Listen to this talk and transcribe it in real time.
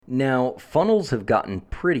Now, funnels have gotten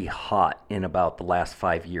pretty hot in about the last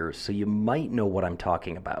 5 years, so you might know what I'm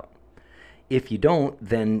talking about. If you don't,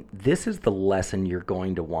 then this is the lesson you're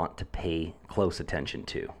going to want to pay close attention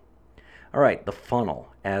to. All right, the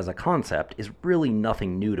funnel as a concept is really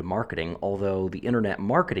nothing new to marketing, although the internet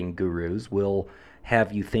marketing gurus will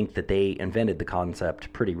have you think that they invented the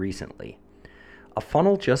concept pretty recently. A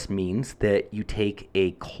funnel just means that you take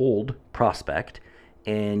a cold prospect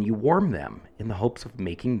and you warm them in the hopes of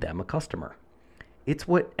making them a customer. It's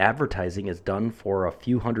what advertising has done for a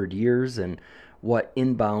few hundred years and what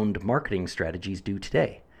inbound marketing strategies do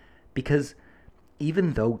today. Because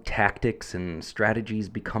even though tactics and strategies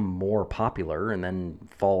become more popular and then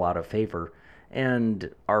fall out of favor, and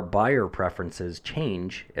our buyer preferences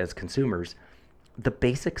change as consumers, the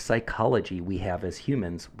basic psychology we have as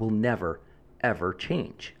humans will never, ever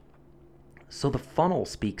change. So the funnel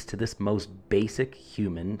speaks to this most basic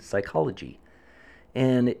human psychology,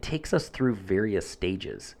 and it takes us through various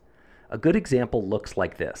stages. A good example looks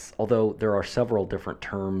like this, although there are several different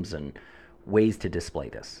terms and ways to display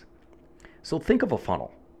this. So think of a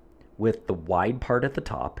funnel with the wide part at the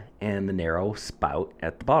top and the narrow spout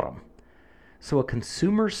at the bottom. So a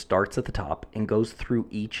consumer starts at the top and goes through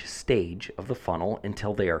each stage of the funnel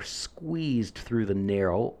until they are squeezed through the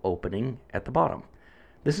narrow opening at the bottom.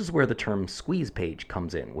 This is where the term squeeze page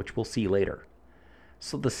comes in, which we'll see later.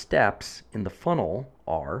 So the steps in the funnel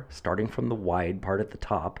are, starting from the wide part at the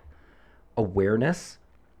top, awareness,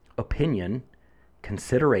 opinion,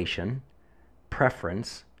 consideration,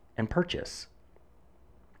 preference, and purchase.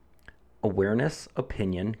 Awareness,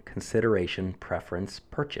 opinion, consideration, preference,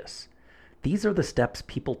 purchase. These are the steps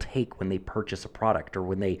people take when they purchase a product or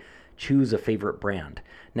when they choose a favorite brand.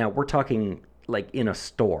 Now, we're talking like in a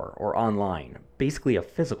store or online, basically a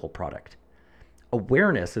physical product.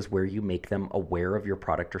 Awareness is where you make them aware of your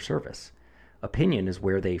product or service. Opinion is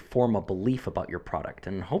where they form a belief about your product,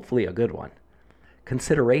 and hopefully a good one.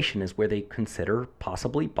 Consideration is where they consider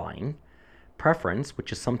possibly buying. Preference,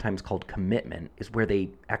 which is sometimes called commitment, is where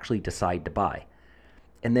they actually decide to buy.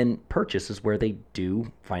 And then purchase is where they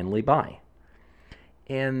do finally buy.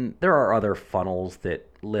 And there are other funnels that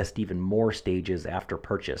list even more stages after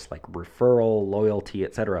purchase, like referral, loyalty,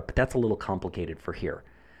 etc., but that's a little complicated for here.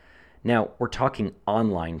 Now, we're talking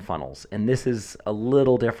online funnels, and this is a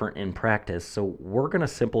little different in practice, so we're going to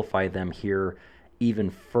simplify them here even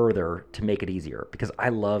further to make it easier, because I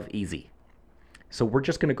love easy. So we're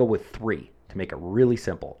just going to go with three to make it really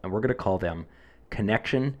simple, and we're going to call them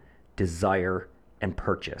connection, desire, and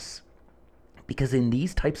purchase. Because in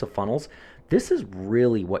these types of funnels, this is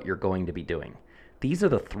really what you're going to be doing. These are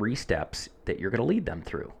the three steps that you're going to lead them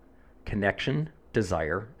through: connection,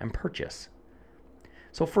 desire, and purchase.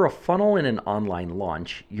 So for a funnel in an online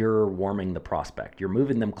launch, you're warming the prospect. You're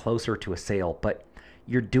moving them closer to a sale, but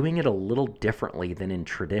you're doing it a little differently than in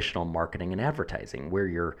traditional marketing and advertising, where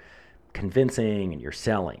you're convincing and you're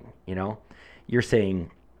selling. You're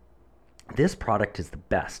saying, this product is the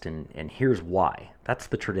best, and here's why. That's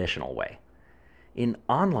the traditional way. In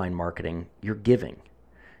online marketing, you're giving.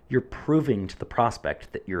 You're proving to the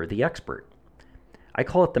prospect that you're the expert. I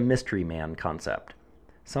call it the mystery man concept.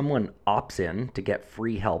 Someone opts in to get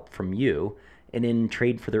free help from you, and in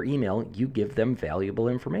trade for their email, you give them valuable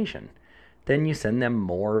information. Then you send them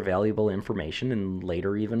more valuable information and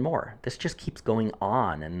later even more. This just keeps going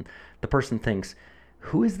on, and the person thinks,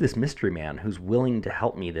 who is this mystery man who's willing to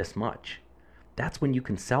help me this much? That's when you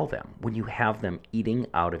can sell them, when you have them eating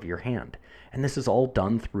out of your hand. And this is all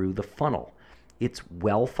done through the funnel. It's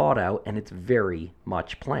well thought out and it's very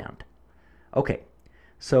much planned. Okay,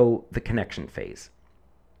 so the connection phase.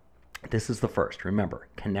 This is the first. Remember,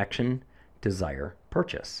 connection, desire,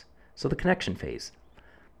 purchase. So the connection phase.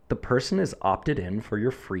 The person is opted in for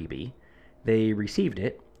your freebie. They received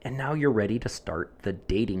it, and now you're ready to start the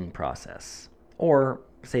dating process. Or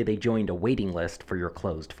say they joined a waiting list for your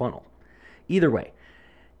closed funnel. Either way,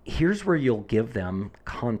 here's where you'll give them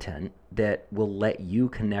content that will let you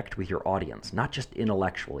connect with your audience, not just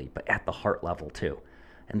intellectually, but at the heart level too.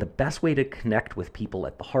 And the best way to connect with people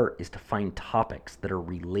at the heart is to find topics that are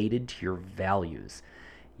related to your values,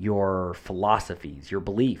 your philosophies, your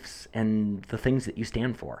beliefs, and the things that you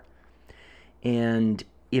stand for. And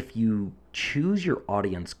if you choose your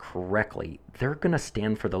audience correctly, they're going to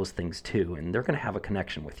stand for those things too, and they're going to have a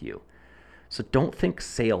connection with you. So don't think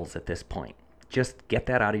sales at this point. Just get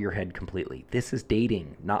that out of your head completely. This is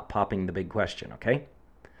dating, not popping the big question, okay?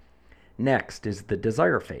 Next is the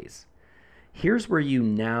desire phase. Here's where you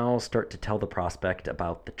now start to tell the prospect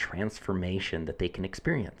about the transformation that they can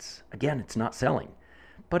experience. Again, it's not selling,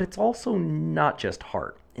 but it's also not just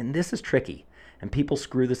heart. And this is tricky. And people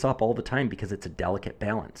screw this up all the time because it's a delicate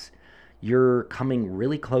balance. You're coming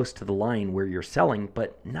really close to the line where you're selling,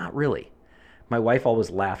 but not really. My wife always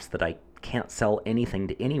laughs that I can't sell anything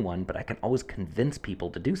to anyone, but I can always convince people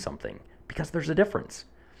to do something because there's a difference.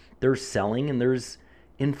 There's selling and there's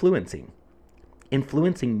influencing.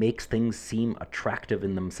 Influencing makes things seem attractive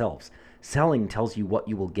in themselves. Selling tells you what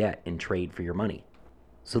you will get in trade for your money.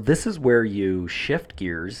 So, this is where you shift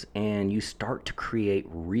gears and you start to create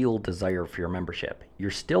real desire for your membership.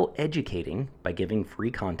 You're still educating by giving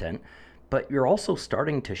free content, but you're also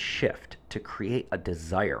starting to shift to create a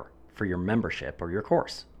desire for your membership or your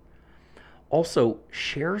course. Also,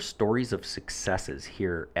 share stories of successes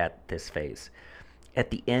here at this phase.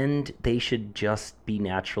 At the end, they should just be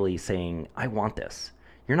naturally saying, I want this.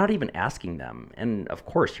 You're not even asking them. And of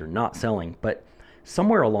course, you're not selling, but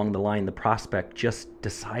somewhere along the line, the prospect just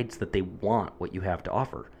decides that they want what you have to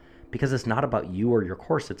offer because it's not about you or your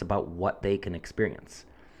course, it's about what they can experience.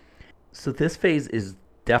 So, this phase is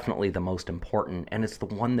definitely the most important, and it's the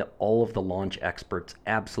one that all of the launch experts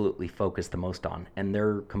absolutely focus the most on, and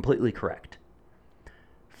they're completely correct.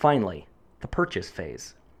 Finally, the purchase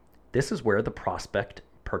phase. This is where the prospect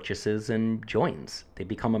purchases and joins. They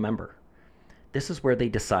become a member. This is where they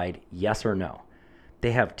decide yes or no.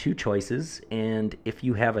 They have two choices, and if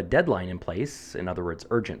you have a deadline in place, in other words,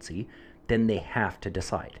 urgency, then they have to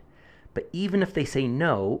decide. But even if they say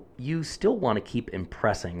no, you still want to keep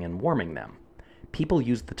impressing and warming them. People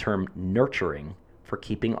use the term nurturing for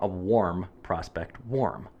keeping a warm prospect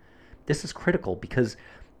warm. This is critical because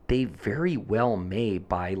they very well may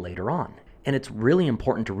buy later on. And it's really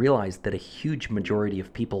important to realize that a huge majority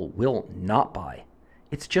of people will not buy.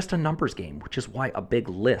 It's just a numbers game, which is why a big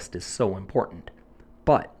list is so important.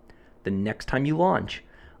 But the next time you launch,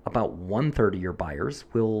 about 1/3 of your buyers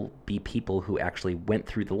will be people who actually went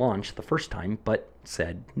through the launch the first time but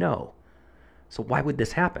said no. So why would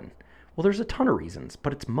this happen? Well, there's a ton of reasons,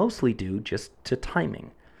 but it's mostly due just to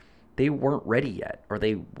timing. They weren't ready yet, or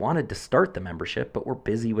they wanted to start the membership but were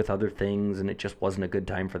busy with other things and it just wasn't a good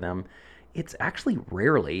time for them. It's actually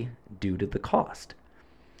rarely due to the cost.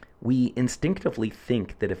 We instinctively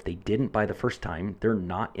think that if they didn't buy the first time, they're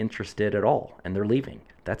not interested at all and they're leaving.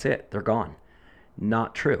 That's it, they're gone.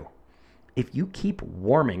 Not true. If you keep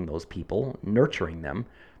warming those people, nurturing them,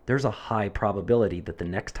 there's a high probability that the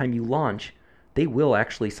next time you launch, they will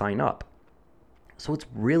actually sign up. So it's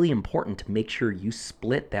really important to make sure you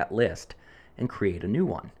split that list and create a new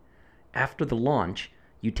one. After the launch,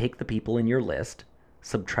 you take the people in your list,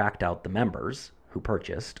 subtract out the members who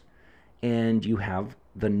purchased, and you have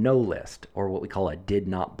the no list, or what we call a did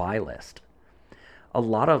not buy list. A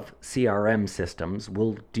lot of CRM systems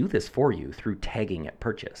will do this for you through tagging at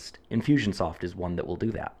purchased. Infusionsoft is one that will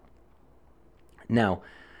do that. Now,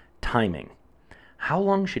 timing. How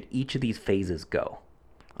long should each of these phases go?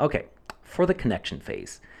 Okay, for the connection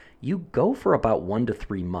phase, you go for about 1 to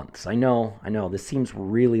 3 months. I know, this seems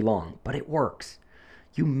really long, but it works.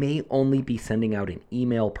 You may only be sending out an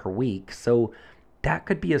email per week, so that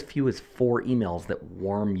could be as few as 4 emails that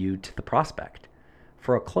warm you to the prospect.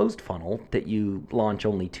 For a closed funnel that you launch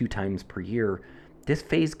only 2 times per year, this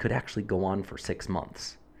phase could actually go on for 6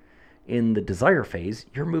 months. In the desire phase,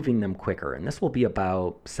 you're moving them quicker, and this will be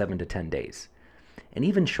about 7 to 10 days. And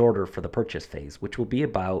even shorter for the purchase phase, which will be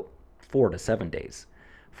about 4 to 7 days.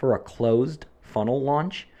 For a closed funnel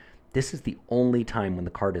launch, this is the only time when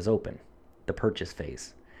the cart is open, the purchase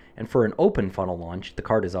phase. And for an open funnel launch, the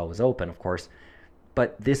cart is always open, of course,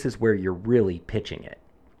 but this is where you're really pitching it.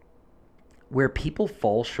 Where people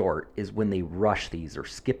fall short is when they rush these or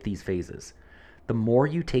skip these phases. The more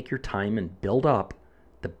you take your time and build up,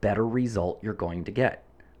 the better result you're going to get.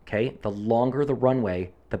 Okay? The longer the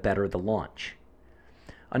runway, the better the launch.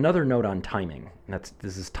 Another note on timing.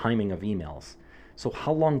 This is timing of emails. So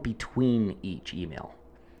how long between each email?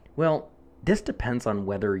 Well, this depends on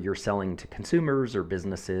whether you're selling to consumers or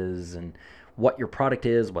businesses and what your product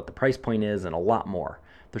is, what the price point is, and a lot more.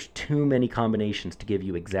 There's too many combinations to give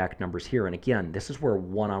you exact numbers here. And again, this is where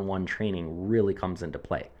one-on-one training really comes into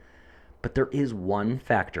play. But there is one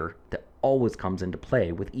factor that always comes into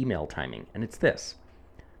play with email timing, and it's this: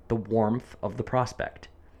 the warmth of the prospect.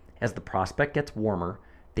 As the prospect gets warmer,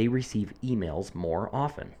 they receive emails more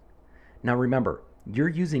often. Now remember, you're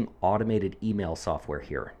using automated email software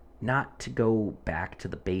here. Not to go back to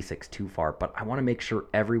the basics too far, but I want to make sure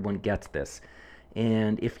everyone gets this.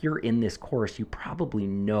 And if you're in this course, you probably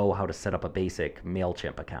know how to set up a basic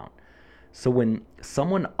MailChimp account. So when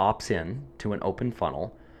someone opts in to an open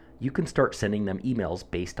funnel, you can start sending them emails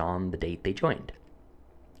based on the date they joined.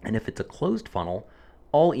 And if it's a closed funnel,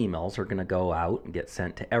 all emails are going to go out and get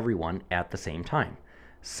sent to everyone at the same time.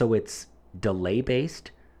 So it's delay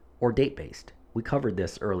based, or date based. We covered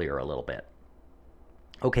this earlier a little bit.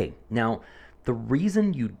 Okay, now the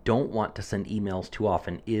reason you don't want to send emails too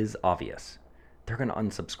often is obvious. They're going to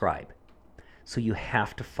unsubscribe. So you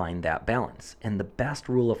have to find that balance. And the best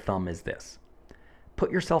rule of thumb is this: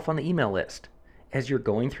 put yourself on the email list. As you're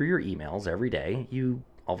going through your emails every day, you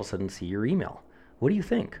all of a sudden see your email. What do you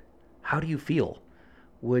think? How do you feel?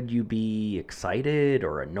 Would you be excited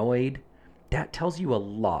or annoyed? That tells you a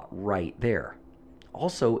lot right there.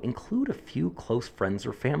 Also, include a few close friends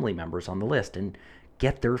or family members on the list and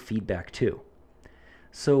get their feedback too.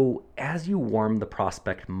 So, as you warm the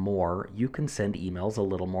prospect more, you can send emails a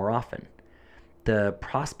little more often. The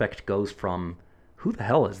prospect goes from, who the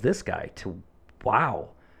hell is this guy, to, wow,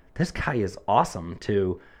 this guy is awesome,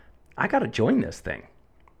 to, I got to join this thing.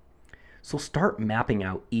 So start mapping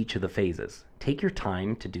out each of the phases. Take your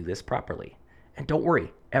time to do this properly. And don't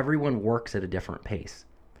worry, everyone works at a different pace.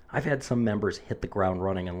 I've had some members hit the ground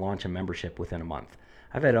running and launch a membership within a month.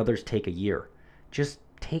 I've had others take a year. Just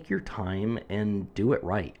take your time and do it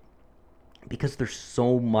right. Because there's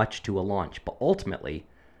so much to a launch, but ultimately,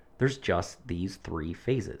 there's just these 3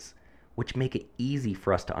 phases, which make it easy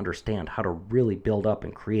for us to understand how to really build up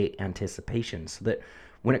and create anticipation so that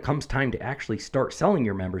when it comes time to actually start selling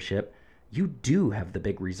your membership, you do have the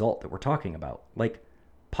big result that we're talking about, like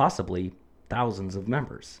possibly thousands of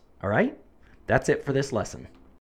members. All right? That's it for this lesson.